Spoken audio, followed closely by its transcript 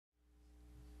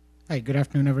Hi, good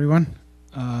afternoon, everyone.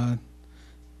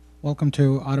 Welcome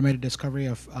to Automated Discovery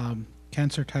of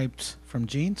Cancer Types from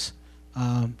Genes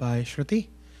by Shruthi.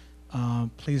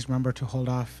 Please remember to hold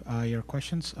off your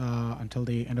questions until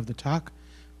the end of the talk,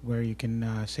 where you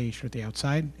can see Shruthi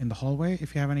outside in the hallway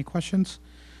if you have any questions,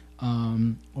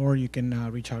 or you can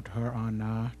reach out to her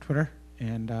on Twitter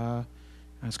and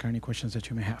ask her any questions that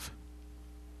you may have.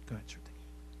 Go ahead, Shruthi.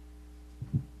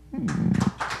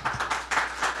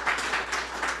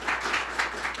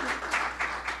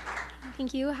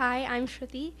 Thank you. Hi, I'm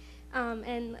Shruthi,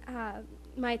 and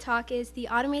my talk is the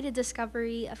automated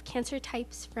discovery of cancer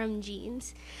types from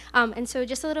genes. And so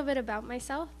just a little bit about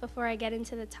myself before I get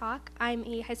into the talk. I'm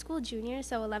a high school junior,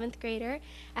 so 11th grader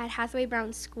at Hathaway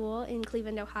Brown School in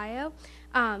Cleveland, Ohio.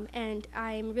 And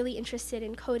I'm really interested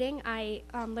in coding. I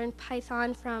learned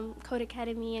Python from Code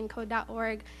Academy and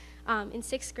code.org in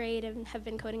 6th grade and have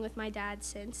been coding with my dad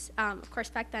since. Of course,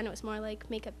 back then it was more like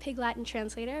make a pig Latin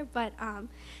translator, but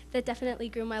that definitely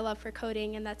grew my love for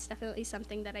coding, and that's definitely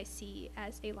something that I see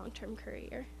as a long-term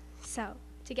career. So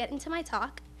to get into my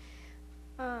talk,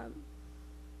 okay,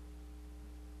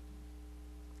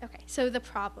 so the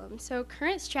problem. So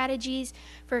current strategies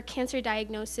for cancer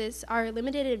diagnosis are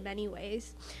limited in many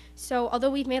ways. So although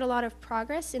we've made a lot of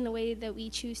progress in the way that we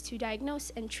choose to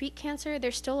diagnose and treat cancer,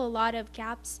 there's still a lot of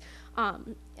gaps,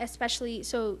 especially,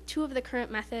 so two of the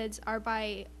current methods are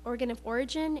by organ of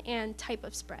origin and type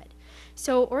of spread.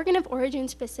 So organ of origin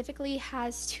specifically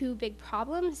has two big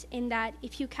problems in that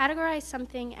if you categorize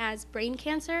something as brain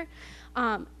cancer,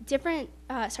 the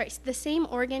same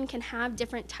organ can have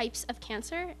different types of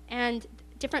cancer, and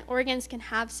different organs can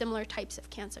have similar types of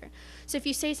cancer. So if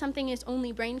you say something is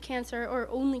only brain cancer or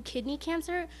only kidney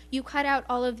cancer, you cut out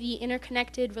all of the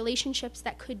interconnected relationships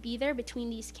that could be there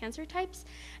between these cancer types,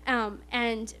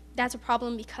 and that's a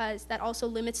problem because that also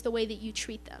limits the way that you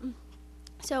treat them.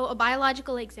 So a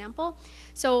biological example,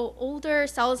 so older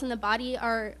cells in the body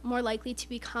are more likely to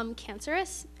become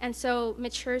cancerous, and so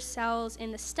mature cells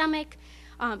in the stomach,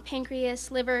 pancreas,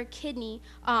 liver, kidney,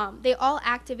 they all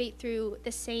activate through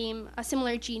a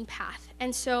similar gene path.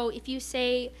 And so if you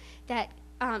say that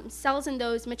cells in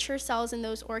those, mature cells in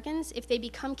those organs, if they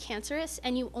become cancerous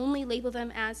and you only label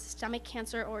them as stomach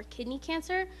cancer or kidney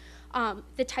cancer,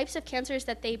 the types of cancers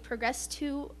that they progress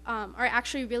to are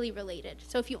actually really related.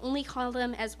 So if you only call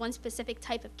them as one specific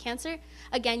type of cancer,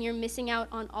 again, you're missing out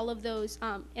on all of those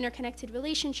interconnected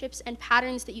relationships and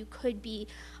patterns that you could be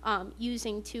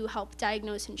using to help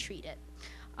diagnose and treat it.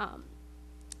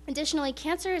 Additionally,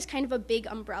 cancer is kind of a big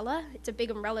umbrella. It's a big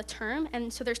umbrella term,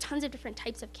 and so there's tons of different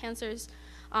types of cancers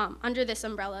under this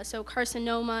umbrella. So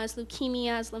carcinomas,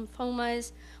 leukemias,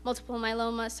 lymphomas, multiple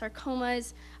myeloma,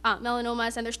 sarcomas,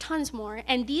 melanomas, and there's tons more.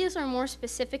 And these are more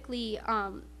specifically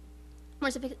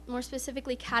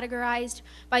categorized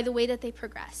by the way that they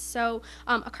progress. So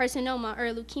a carcinoma or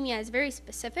a leukemia is very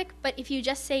specific, but if you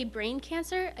just say brain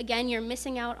cancer, again, you're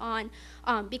missing out on,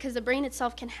 because the brain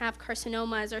itself can have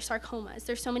carcinomas or sarcomas.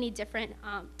 There's so many different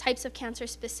types of cancer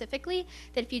specifically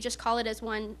that if you just call it as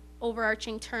one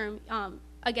overarching term,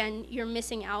 again, you're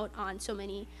missing out on so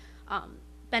many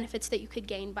benefits that you could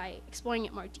gain by exploring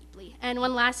it more deeply. And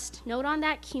one last note on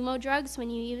that, chemo drugs, when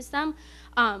you use them,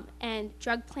 and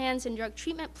drug plans and drug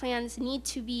treatment plans need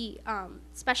to be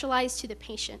specialized to the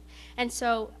patient. And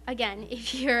so, again,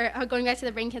 if you're going back to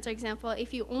the brain cancer example,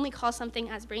 if you only call something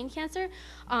as brain cancer,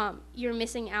 you're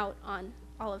missing out on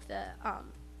all of the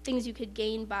things you could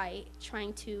gain by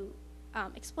trying to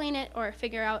explain it or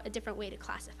figure out a different way to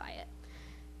classify it.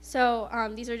 So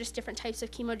these are just different types of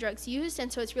chemo drugs used,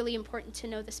 and so it's really important to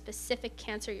know the specific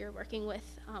cancer you're working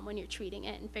with when you're treating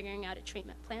it and figuring out a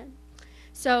treatment plan.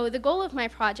 So the goal of my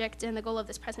project and the goal of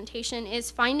this presentation is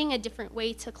finding a different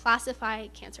way to classify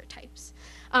cancer types.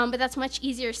 But that's much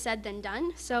easier said than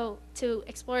done, so to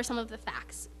explore some of the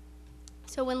facts.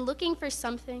 So when looking for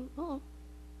something,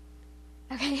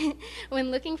 when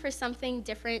looking for something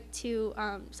different to,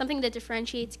 something that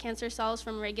differentiates cancer cells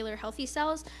from regular healthy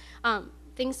cells,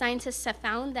 scientists have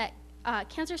found that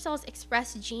cancer cells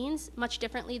express genes much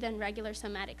differently than regular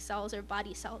somatic cells or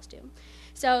body cells do.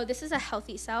 So this is a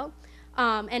healthy cell,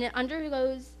 and it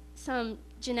undergoes some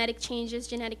genetic changes,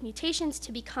 genetic mutations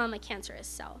to become a cancerous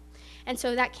cell. And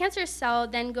so that cancerous cell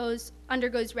then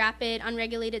undergoes rapid,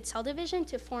 unregulated cell division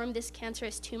to form this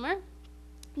cancerous tumor.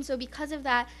 And so because of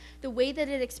that, the way that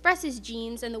it expresses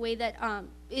genes and the way that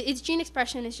its gene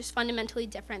expression is just fundamentally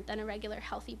different than a regular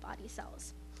healthy body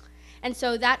cells. And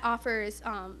so that offers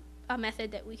a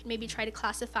method that we can maybe try to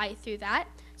classify through that.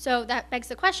 So that begs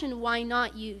the question, why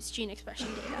not use gene expression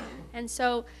data? And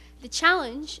so the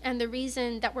challenge and the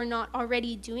reason that we're not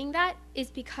already doing that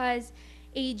is because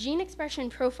A gene expression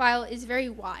profile is very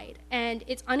wide, and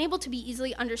it's unable to be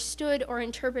easily understood or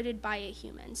interpreted by a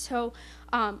human. So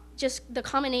just the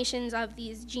combinations of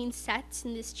these gene sets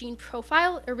and this gene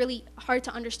profile are really hard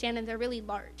to understand, and they're really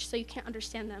large, so you can't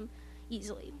understand them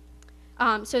easily.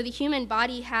 So the human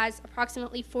body has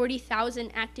approximately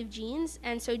 40,000 active genes,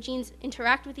 and so genes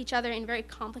interact with each other in very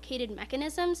complicated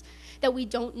mechanisms that we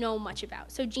don't know much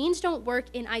about. So genes don't work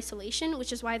in isolation,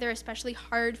 which is why they're especially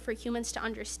hard for humans to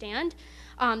understand.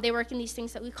 They work in these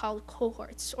things that we call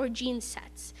cohorts or gene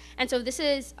sets. And so this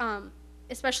is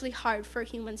especially hard for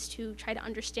humans to try to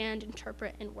understand,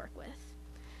 interpret, and work with.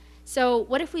 So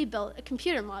what if we built a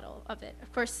computer model of it?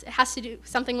 Of course, it has to do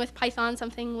something with Python,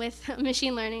 something with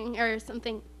machine learning, or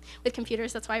something with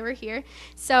computers. That's why we're here.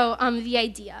 So the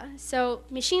idea. So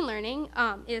machine learning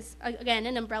is, again,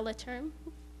 an umbrella term.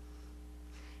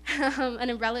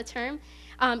 An umbrella term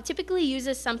typically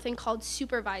uses something called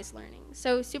supervised learning.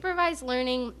 So supervised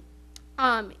learning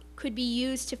could be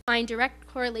used to find direct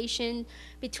correlation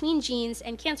between genes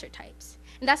and cancer types.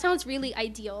 And that sounds really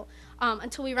ideal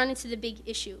until we run into the big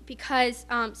issue, because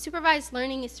supervised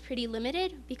learning is pretty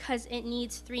limited because it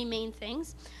needs three main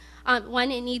things. One,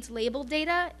 it needs labeled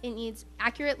data, it needs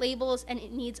accurate labels, and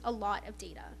it needs a lot of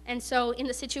data. And so in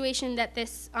the situation that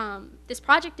this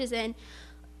project is in,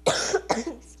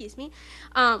 excuse me,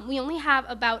 we only have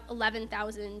about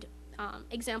 11,000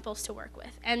 examples to work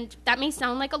with. And that may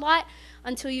sound like a lot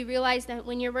until you realize that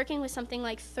when you're working with something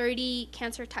like 30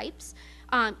 cancer types,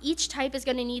 each type is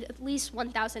going to need at least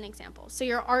 1,000 examples. So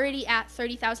you're already at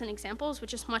 30,000 examples,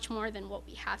 which is much more than what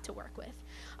we have to work with.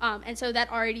 And so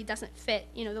that already doesn't fit,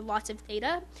 the lots of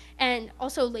data. And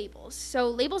also labels. So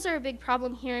labels are a big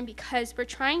problem here because we're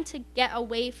trying to get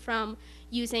away from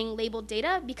using labeled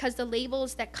data, because the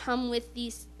labels that come with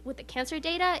the cancer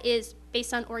data is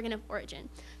based on organ of origin.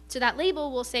 So that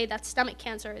label will say that's stomach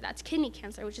cancer, that's kidney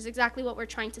cancer, which is exactly what we're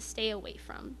trying to stay away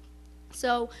from.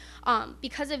 So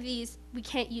because of these, we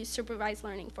can't use supervised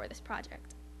learning for this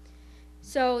project.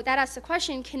 So that asks the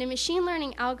question, can a machine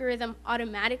learning algorithm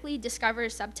automatically discover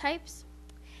subtypes?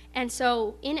 And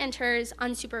so in enters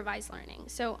unsupervised learning.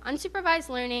 So unsupervised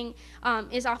learning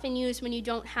is often used when you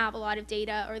don't have a lot of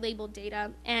data or labeled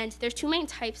data. And there's two main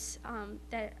types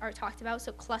that are talked about,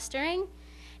 so clustering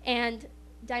and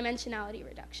dimensionality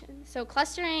reduction. So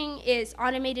clustering is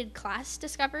automated class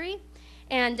discovery,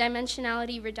 and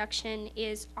dimensionality reduction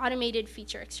is automated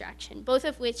feature extraction, both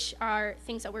of which are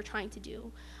things that we're trying to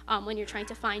do when you're trying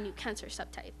to find new cancer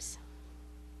subtypes.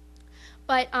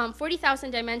 But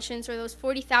 40,000 dimensions, or those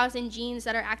 40,000 genes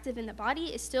that are active in the body,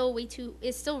 is still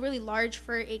really large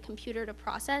for a computer to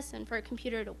process and for a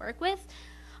computer to work with.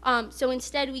 So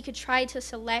instead, we could try to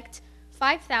select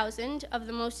 5,000 of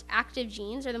the most active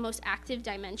genes or the most active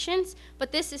dimensions,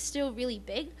 but this is still really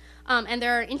big, and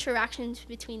there are interactions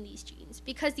between these genes.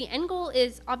 Because the end goal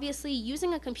is, obviously,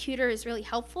 using a computer is really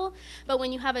helpful, but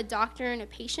when you have a doctor and a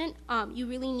patient, you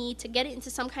really need to get it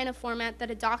into some kind of format that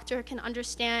a doctor can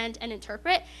understand and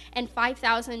interpret, and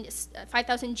 5,000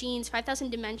 genes, 5,000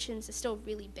 dimensions is still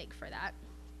really big for that.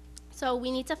 So we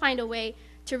need to find a way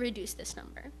to reduce this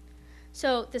number.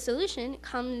 So the solution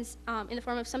comes in the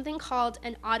form of something called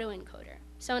an autoencoder.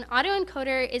 So an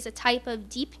autoencoder is a type of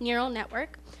deep neural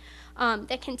network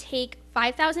that can take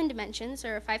 5,000 dimensions,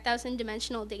 or a 5,000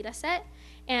 dimensional data set,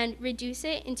 and reduce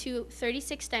it into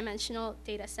 36 dimensional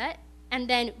data set, and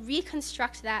then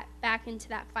reconstruct that back into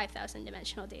that 5,000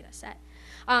 dimensional data set.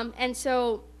 And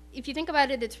so if you think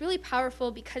about it, it's really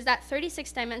powerful because that 36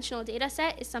 dimensional data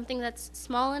set is something that's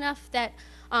small enough, that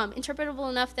interpretable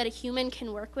enough that a human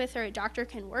can work with or a doctor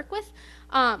can work with,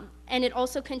 and it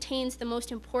also contains the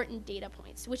most important data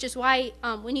points, which is why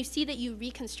when you see that you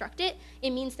reconstruct it, it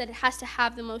means that it has to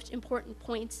have the most important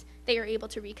points that you're able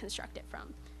to reconstruct it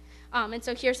from. And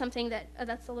so here's something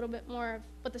that's a little bit more of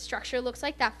what the structure looks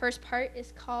like. That first part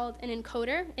is called an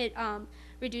encoder. It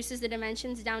reduces the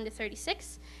dimensions down to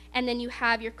 36. And then you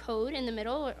have your code in the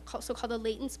middle, also called a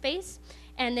latent space.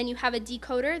 And then you have a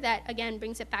decoder that, again,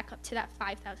 brings it back up to that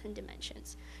 5,000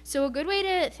 dimensions. So a good way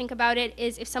to think about it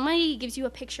is if somebody gives you a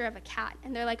picture of a cat,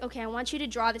 and they're like, okay, I want you to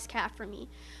draw this cat for me.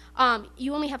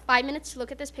 You only have 5 minutes to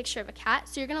look at this picture of a cat,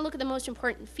 so you're going to look at the most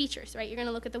important features, right? You're going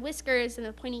to look at the whiskers and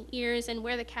the pointy ears and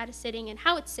where the cat is sitting and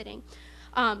how it's sitting.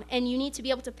 And you need to be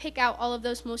able to pick out all of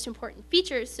those most important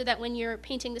features so that when you're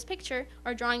painting this picture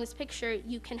or drawing this picture,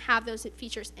 you can have those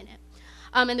features in it.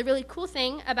 And the really cool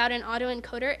thing about an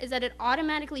autoencoder is that it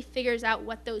automatically figures out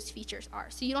what those features are.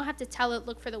 So you don't have to tell it,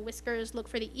 look for the whiskers, look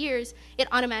for the ears. It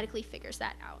automatically figures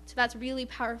that out. So that's really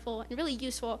powerful and really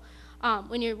useful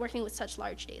when you're working with such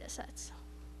large data sets.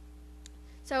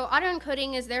 So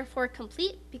autoencoding is therefore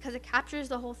complete because it captures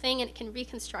the whole thing and it can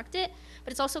reconstruct it,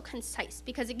 but it's also concise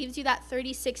because it gives you that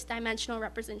 36-dimensional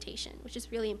representation, which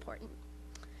is really important.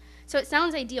 So it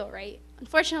sounds ideal, right?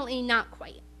 Unfortunately, not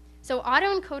quite. So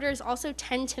autoencoders also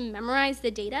tend to memorize the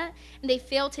data, and they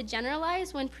fail to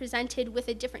generalize when presented with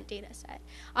a different data set.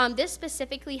 This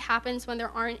specifically happens when there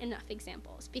aren't enough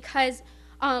examples, because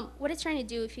what it's trying to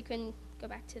do, if you can go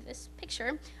back to this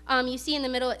picture, you see in the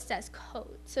middle it says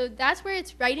code. So that's where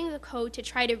it's writing the code to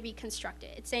try to reconstruct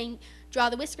it. It's saying,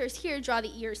 draw the whiskers here, draw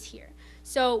the ears here.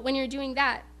 So when you're doing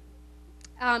that,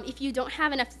 if you don't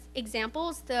have enough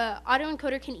examples, the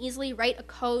autoencoder can easily write a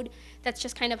code that's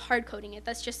just kind of hard coding it.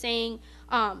 That's just saying,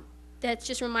 that's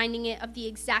just reminding it of the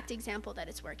exact example that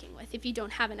it's working with if you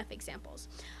don't have enough examples.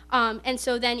 And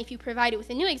so then if you provide it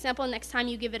with a new example, next time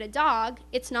you give it a dog,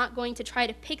 it's not going to try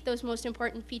to pick those most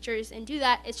important features and do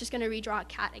that. It's just going to redraw a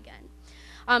cat again.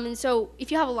 And so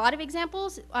if you have a lot of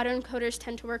examples, autoencoders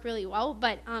tend to work really well,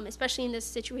 but especially in this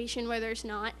situation where there's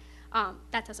not,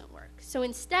 that doesn't work. So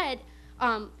instead,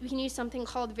 we can use something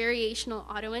called variational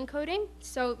autoencoding.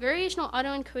 So variational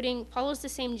autoencoding follows the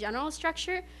same general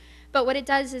structure, but what it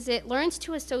does is it learns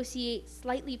to associate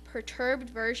slightly perturbed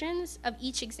versions of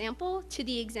each example to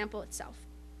the example itself.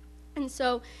 And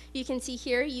so you can see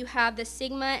here you have the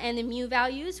sigma and the mu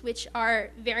values, which are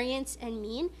variance and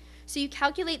mean. So you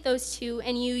calculate those two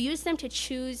and you use them to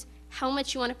choose how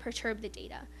much you want to perturb the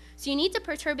data. So you need to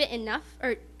perturb it enough,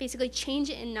 or basically change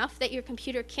it enough that your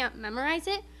computer can't memorize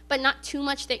it, but not too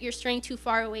much that you're straying too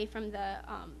far away from the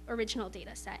original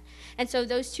data set. And so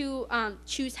those two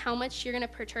choose how much you're going to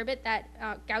perturb it, that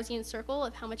Gaussian circle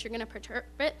of how much you're going to perturb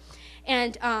it,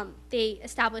 and they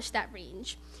establish that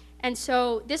range. And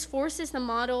so this forces the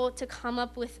model to come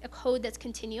up with a code that's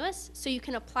continuous, so you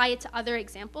can apply it to other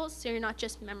examples, so you're not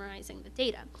just memorizing the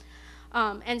data.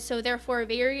 And so therefore,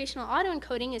 variational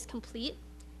autoencoding is complete,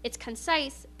 it's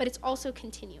concise, but it's also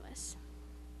continuous.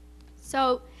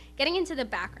 So getting into the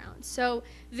background. So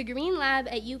the Green Lab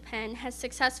at UPenn has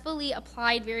successfully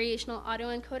applied variational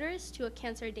autoencoders to a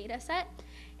cancer data set,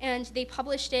 and they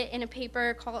published it in a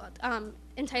paper called,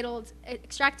 entitled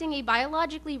Extracting a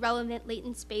Biologically Relevant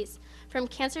Latent Space from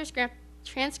Cancer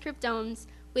Transcriptomes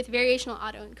with Variational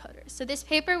Autoencoders. So this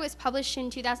paper was published in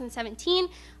 2017,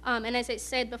 and as I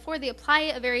said before, they apply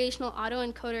a variational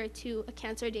autoencoder to a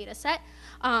cancer data set.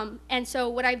 And so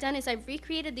what I've done is I've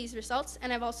recreated these results,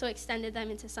 and I've also extended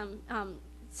them into some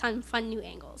fun new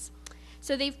angles.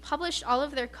 So they've published all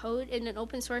of their code in an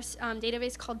open source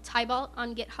database called Tybalt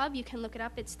on GitHub. You can look it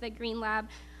up. It's the Green Lab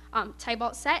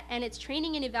Tybalt set, and it's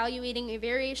training and evaluating a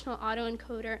variational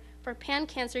autoencoder for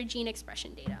pan-cancer gene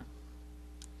expression data.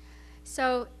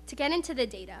 So to get into the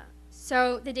data,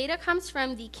 so the data comes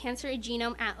from the Cancer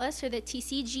Genome Atlas, or the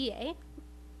TCGA,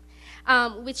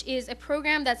 which is a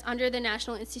program that's under the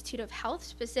National Institute of Health,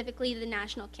 specifically the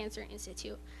National Cancer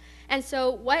Institute. And so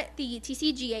what the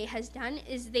TCGA has done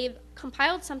is they've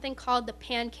compiled something called the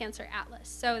Pan-Cancer Atlas.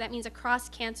 So that means across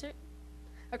cancers,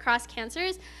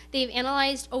 they've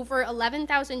analyzed over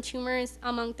 11,000 tumors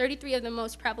among 33 of the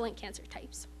most prevalent cancer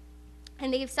types.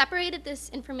 And they've separated this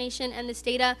information and this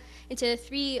data into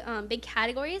three big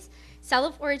categories: cell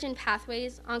of origin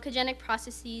pathways, oncogenic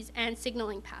processes, and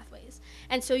signaling pathways.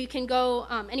 And so you can go,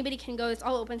 anybody can go, it's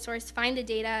all open source, find the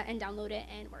data and download it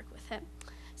and work with it.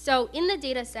 So in the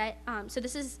data set, so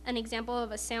this is an example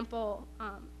of a sample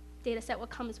data set,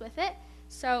 what comes with it.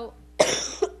 So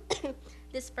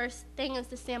this first thing is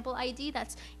the sample ID,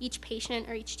 that's each patient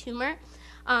or each tumor.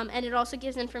 And it also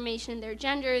gives information, their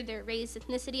gender, their race,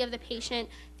 ethnicity of the patient,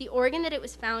 the organ that it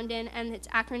was found in, and its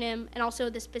acronym, and also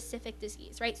the specific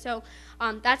disease, right? So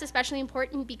that's especially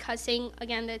important because saying,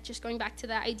 again, that just going back to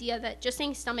the idea that just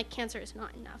saying stomach cancer is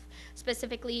not enough.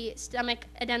 Specifically, stomach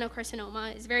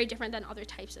adenocarcinoma is very different than other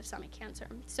types of stomach cancer.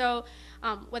 So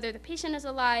whether the patient is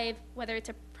alive, whether it's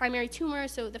a primary tumor,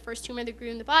 so the first tumor that grew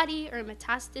in the body, or a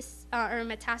metastasis,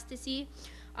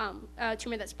 a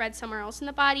tumor that spread somewhere else in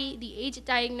the body, the age of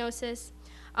diagnosis,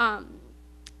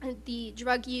 the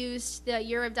drug use, the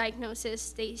year of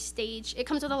diagnosis, the stage. It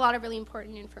comes with a lot of really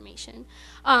important information.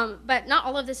 But not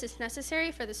all of this is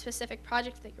necessary for the specific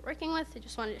project that you're working with. I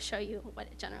just wanted to show you what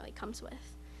it generally comes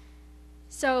with.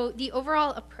 So the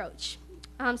overall approach.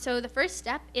 So the first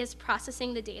step is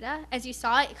processing the data. As you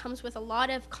saw, it comes with a lot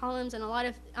of columns and a lot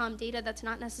of data that's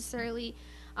not necessarily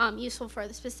useful for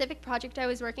the specific project I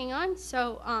was working on,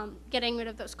 so getting rid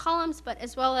of those columns, but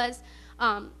as well as,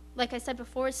 like I said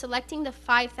before, selecting the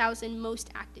 5,000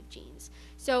 most active genes.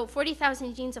 So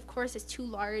 40,000 genes, of course, is too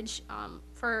large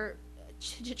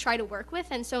to try to work with.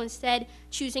 And so instead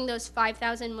choosing those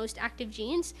 5,000 most active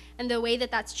genes, and the way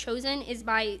that that's chosen is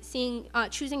by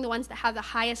choosing the ones that have the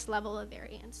highest level of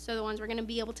variance, so the ones we're going to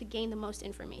be able to gain the most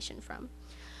information from.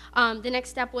 The next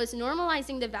step was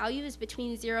normalizing the values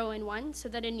between 0 and 1 so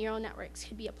that a neural networks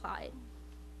could be applied.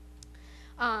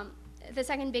 The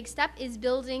second big step is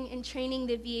building and training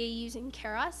the VA using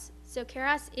Keras. So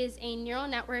Keras is a neural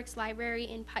networks library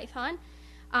in Python,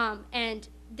 and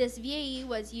this VAE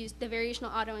was used, the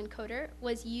variational autoencoder,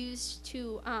 was used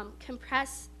to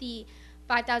compress the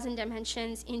 5,000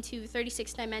 dimensions into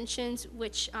 36 dimensions,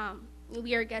 which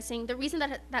we are guessing. The reason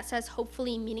that says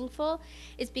hopefully meaningful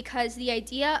is because the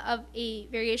idea of a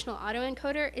variational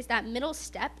autoencoder is that middle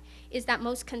step is that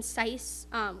most concise,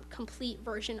 complete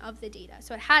version of the data.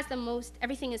 So it has the most,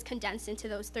 everything is condensed into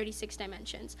those 36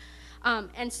 dimensions.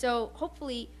 And so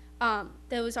hopefully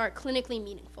those are clinically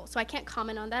meaningful. So I can't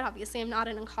comment on that. Obviously, I'm not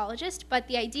an oncologist, but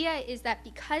the idea is that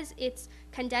because it's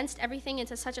condensed everything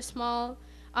into such a small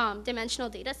dimensional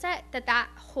data set, that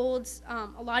holds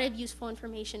a lot of useful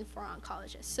information for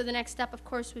oncologists. So the next step, of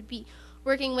course, would be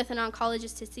working with an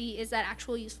oncologist to see, is that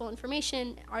actual useful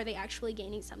information? Are they actually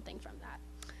gaining something from that?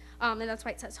 And that's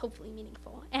why it says hopefully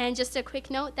meaningful. And just a quick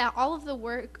note that all of the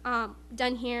work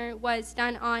done here was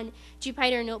done on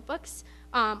Jupyter notebooks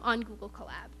on Google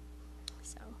Colab.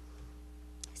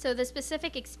 So the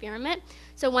specific experiment,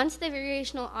 so once the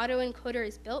variational autoencoder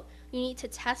is built, you need to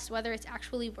test whether it's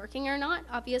actually working or not,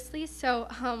 obviously. So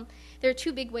there are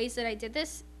two big ways that I did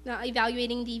this,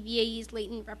 evaluating the VAE's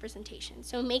latent representation.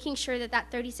 So making sure that that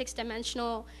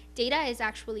 36-dimensional data is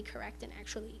actually correct and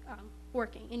actually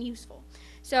working and useful.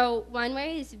 So one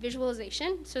way is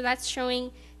visualization. So that's showing,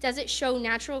 does it show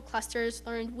natural clusters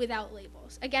learned without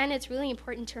labels? Again, it's really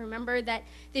important to remember that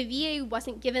the VA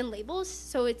wasn't given labels.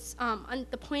 So it's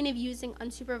the point of using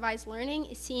unsupervised learning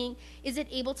is seeing, is it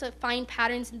able to find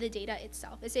patterns in the data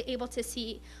itself? Is it able to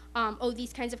see, oh,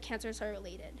 these kinds of cancers are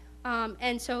related?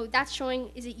 And so that's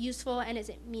showing, is it useful and is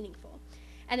it meaningful?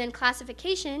 And then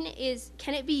classification is,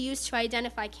 can it be used to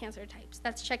identify cancer types?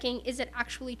 That's checking, is it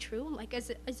actually true? Like, is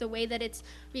the way that it's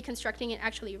reconstructing it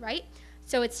actually right?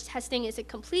 So it's testing, is it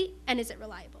complete and is it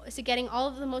reliable? Is it getting all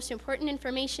of the most important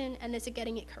information and is it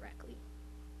getting it correctly?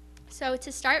 So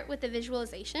to start with the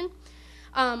visualization,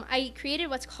 I created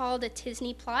what's called a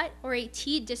TSNE plot, or a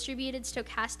T-distributed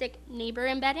stochastic neighbor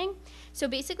embedding. So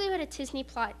basically what a TSNE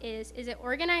plot is it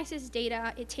organizes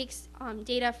data. It takes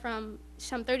data from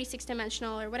some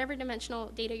 36-dimensional or whatever dimensional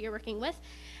data you're working with,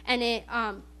 and it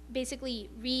basically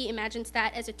reimagines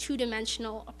that as a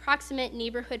two-dimensional approximate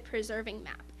neighborhood preserving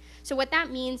map. So what that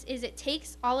means is it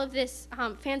takes all of this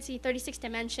fancy 36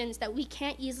 dimensions that we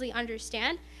can't easily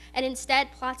understand and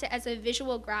instead plots it as a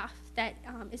visual graph that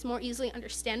is more easily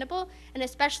understandable, and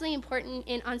especially important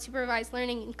in unsupervised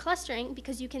learning and clustering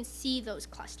because you can see those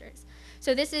clusters.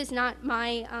 So this is not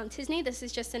my TSNE, this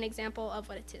is just an example of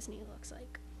what a TSNE looks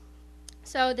like.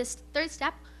 So this third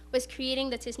step was creating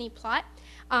the TSNE plot.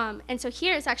 And so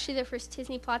here is actually the first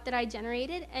TSNE plot that I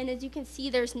generated, and as you can see,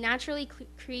 there's naturally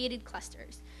created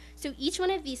clusters. So each one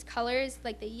of these colors,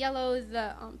 like the yellow,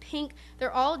 the pink,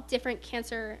 they're all different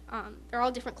they're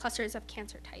all different clusters of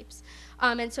cancer types.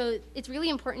 And so it's really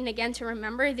important, again, to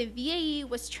remember the VAE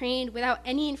was trained without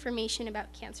any information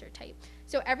about cancer type.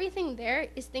 So everything there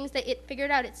is things that it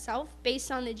figured out itself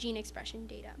based on the gene expression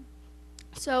data.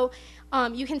 So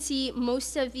you can see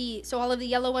all of the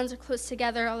yellow ones are close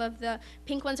together, all of the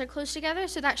pink ones are close together,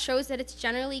 so that shows that it's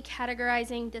generally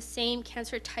categorizing the same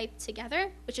cancer type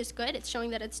together, which is good. It's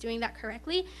showing that it's doing that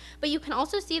correctly. But you can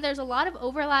also see there's a lot of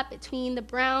overlap between the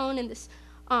brown and this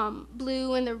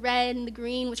blue and the red and the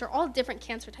green, which are all different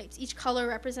cancer types. Each color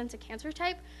represents a cancer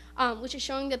type, which is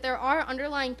showing that there are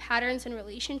underlying patterns and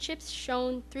relationships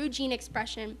shown through gene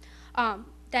expression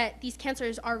that these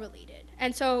cancers are related.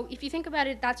 And so if you think about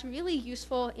it, that's really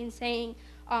useful in saying,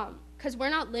 because we're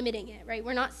not limiting it, right?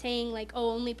 We're not saying like, oh,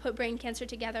 only put brain cancer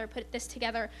together, put this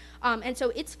together. And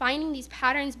so it's finding these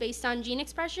patterns based on gene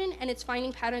expression, and it's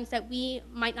finding patterns that we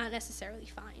might not necessarily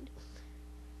find.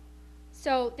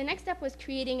 So the next step was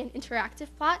creating an interactive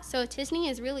plot. So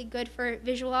TSNE is really good for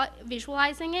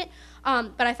visualizing it,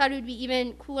 but I thought it would be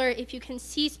even cooler if you can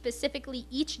see specifically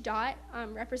each dot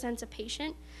represents a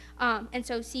patient, and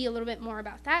so see a little bit more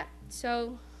about that.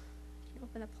 So you can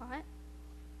open the plot.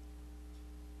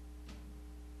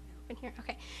 Open here.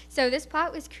 Okay. So this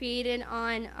plot was created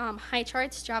on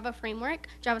HighChart's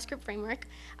JavaScript framework,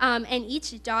 and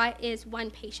each dot is one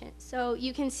patient. So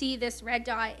you can see this red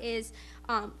dot is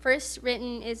first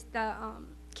written is the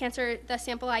the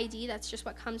sample ID. That's just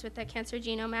what comes with the Cancer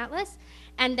Genome Atlas.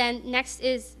 And then next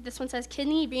is, this one says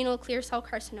kidney renal clear cell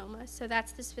carcinoma. So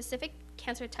that's the specific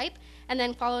cancer type. And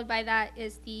then followed by that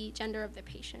is the gender of the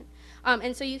patient.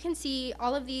 And so you can see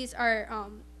all of these are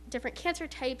different cancer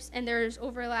types, and there's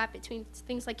overlap between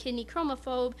things like kidney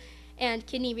chromophobe and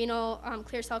kidney renal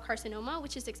clear cell carcinoma,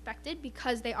 which is expected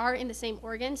because they are in the same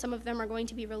organ. Some of them are going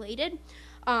to be related.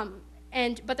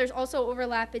 But there's also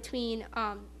overlap between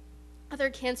other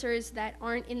cancers that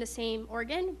aren't in the same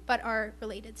organ but are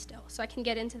related still. So I can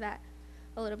get into that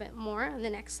a little bit more on the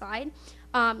next slide.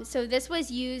 So this was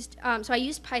used, so I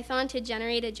used Python to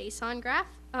generate a JSON graph,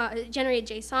 generate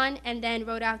JSON, and then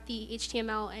wrote out the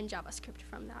HTML and JavaScript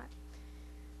from that.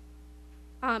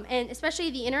 And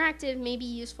especially the interactive may be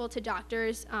useful to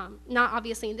doctors, not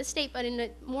obviously in this state, but in a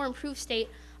more improved state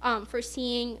for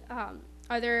seeing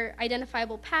are there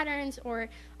identifiable patterns, or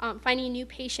finding a new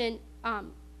patient,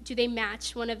 do they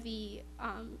match one of the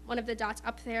dots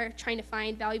up there, trying to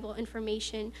find valuable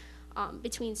information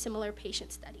between similar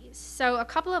patient studies. So a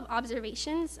couple of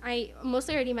observations, I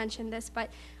mostly already mentioned this, but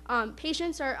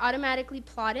patients are automatically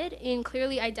plotted in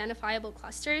clearly identifiable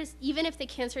clusters, even if the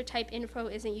cancer type info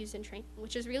isn't used in training,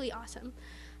 which is really awesome.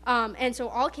 And so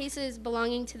all cases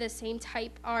belonging to the same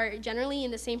type are generally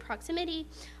in the same proximity,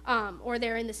 or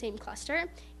they're in the same cluster.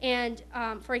 And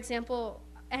for example,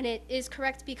 and it is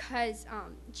correct because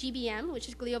GBM, which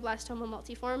is glioblastoma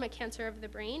multiforme, a cancer of the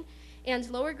brain, and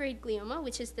lower grade glioma,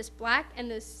 which is this black and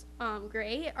this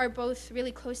gray, are both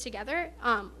really close together,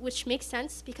 which makes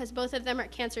sense because both of them are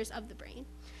cancers of the brain.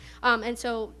 And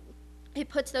so it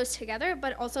puts those together.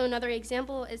 But also another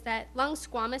example is that lung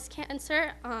squamous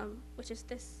cancer, which is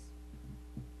this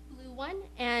blue one,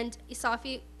 and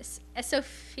esophageal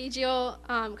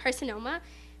carcinoma,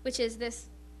 which is this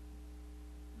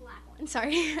black one,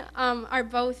 sorry, are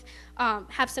both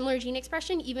have similar gene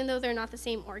expression, even though they're not the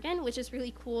same organ, which is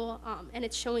really cool. And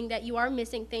it's showing that you are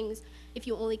missing things if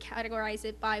you only categorize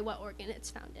it by what organ it's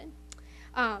found in.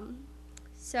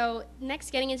 So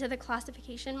next, getting into the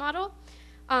classification model.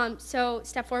 So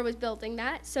step 4 was building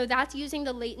that. So that's using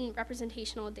the latent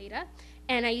representational data.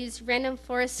 And I used random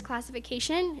forest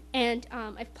classification, and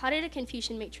I've plotted a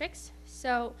confusion matrix.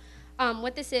 So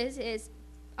what this is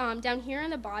down here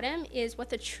on the bottom is what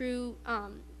the true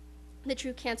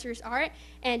cancers are,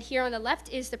 and here on the left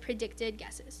is the predicted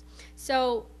guesses.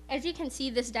 So as you can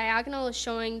see, this diagonal is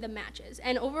showing the matches.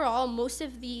 And overall, most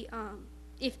of the,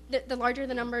 if the larger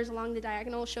the numbers along the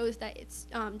diagonal shows that it's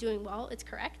doing well, it's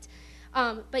correct.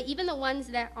 But even the ones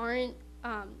that aren't,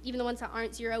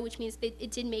 0, which means it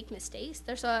did make mistakes,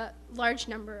 there's a large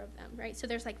number of them, right? So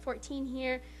there's like 14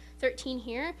 here, 13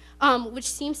 here, which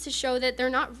seems to show that they're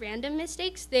not random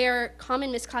mistakes, they're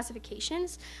common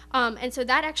misclassifications. And so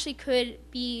that actually could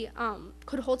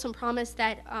hold some promise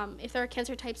that if there are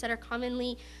cancer types that are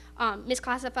commonly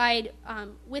misclassified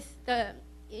with the,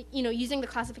 using the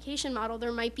classification model,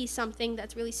 there might be something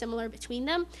that's really similar between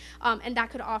them, and that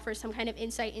could offer some kind of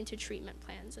insight into treatment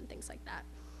plans and things like that.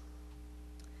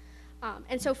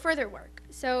 And so further work.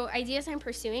 So ideas I'm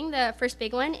pursuing, the first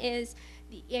big one is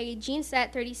a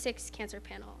GeneSet 36 cancer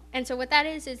panel. And so what that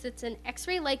is it's an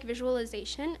X-ray-like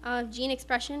visualization of gene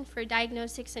expression for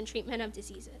diagnostics and treatment of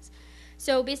diseases.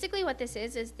 So basically what this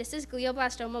is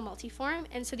glioblastoma multiforme,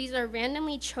 and so these are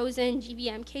randomly chosen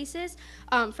GBM cases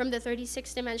from the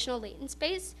 36-dimensional latent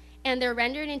space, and they're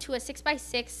rendered into a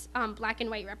 6x6 black and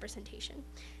white representation.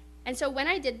 And so when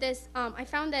I did this, I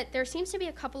found that there seems to be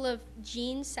a couple of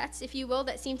gene sets, if you will,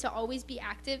 that seem to always be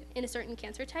active in a certain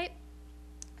cancer type.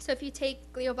 So if you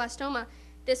take glioblastoma,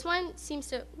 this one seems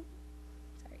to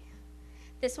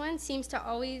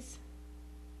always,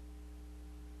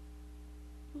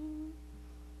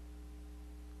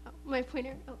 my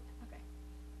pointer, okay,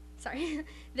 sorry.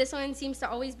 This one seems to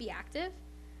always be active.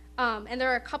 And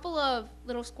there are a couple of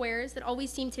little squares that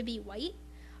always seem to be white.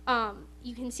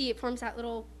 You can see it forms that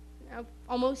little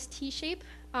almost T shape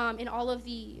in all of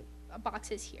the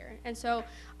boxes here. And so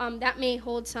that may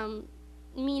hold some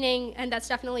meaning, and that's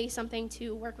definitely something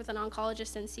to work with an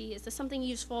oncologist and see, is this something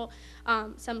useful,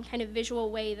 some kind of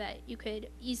visual way that you could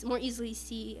more easily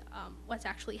see what's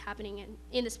actually happening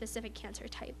in the specific cancer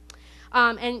type.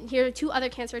 And here are 2 other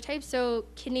cancer types, so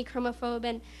kidney chromophobe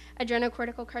and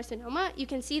adrenocortical carcinoma. You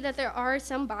can see that there are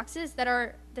some boxes that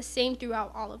are the same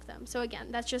throughout all of them. So again,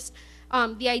 that's just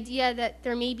the idea that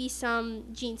there may be some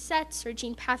gene sets or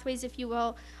gene pathways, if you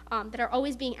will, that are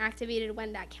always being activated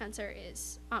when that cancer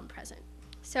is present.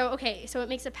 So okay, so it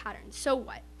makes a pattern. So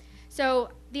what? So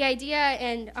the idea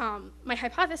and my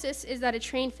hypothesis is that a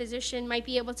trained physician might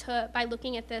be able to, by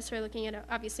looking at this or looking at an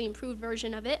obviously improved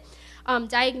version of it,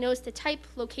 diagnose the type,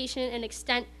 location, and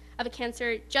extent of a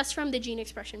cancer just from the gene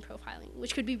expression profiling,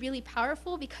 which could be really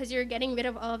powerful because you're getting rid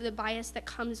of all of the bias that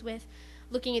comes with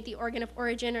looking at the organ of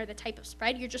origin or the type of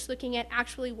spread. You're just looking at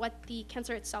actually what the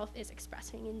cancer itself is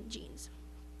expressing in genes.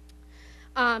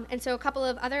 And so a couple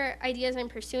of other ideas I'm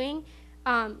pursuing,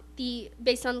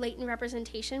 based on latent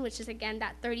representation, which is again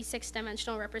that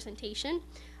 36-dimensional representation,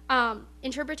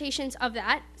 interpretations of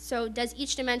that. So does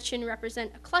each dimension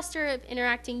represent a cluster of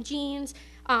interacting genes?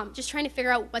 Just trying to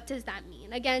figure out what does that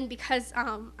mean. Again, because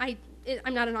I'm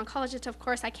not an oncologist, of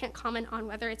course, I can't comment on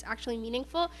whether it's actually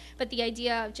meaningful, but the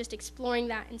idea of just exploring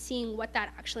that and seeing what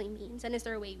that actually means, and is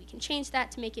there a way we can change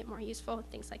that to make it more useful,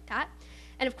 things like that.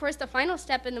 And of course, the final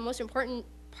step and the most important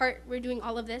part we're doing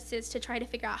all of this is to try to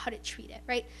figure out how to treat it,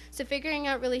 right? So figuring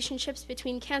out relationships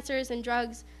between cancers and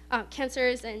drugs,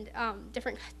 cancers and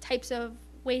different types of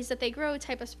ways that they grow,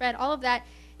 type of spread, all of that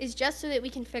is just so that we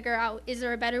can figure out, is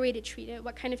there a better way to treat it?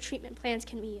 What kind of treatment plans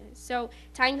can we use? So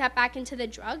tying that back into the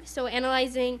drug, so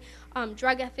analyzing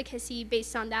drug efficacy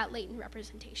based on that latent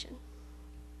representation.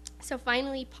 So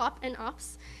finally, POP and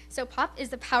OPS. So POP is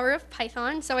the power of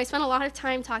Python. So I spent a lot of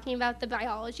time talking about the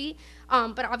biology,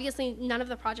 but obviously none of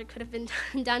the project could have been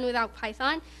done without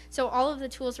Python. So all of the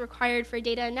tools required for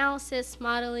data analysis,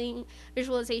 modeling,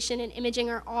 visualization, and imaging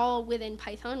are all within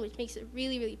Python, which makes it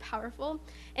really, really powerful.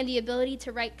 And the ability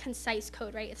to write concise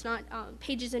code, right? It's not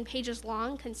pages and pages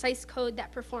long. Concise code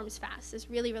that performs fast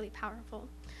is really, really powerful.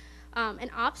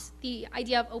 And ops, the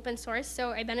idea of open source. So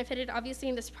I benefited obviously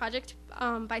in this project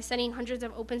by studying hundreds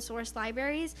of open source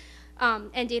libraries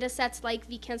and data sets like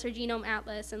the Cancer Genome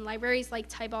Atlas and libraries like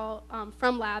Tybal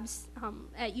from labs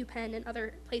at UPenn and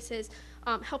other places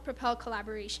help propel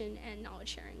collaboration and knowledge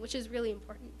sharing, which is really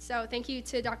important. So thank you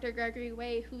to Dr. Gregory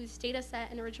Way, whose data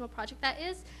set and original project that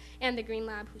is, and the Green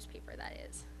Lab, whose paper that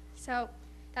is. So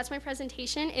that's my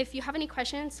presentation. If you have any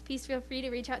questions, please feel free to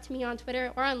reach out to me on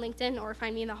Twitter or on LinkedIn or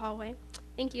find me in the hallway.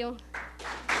 Thank you.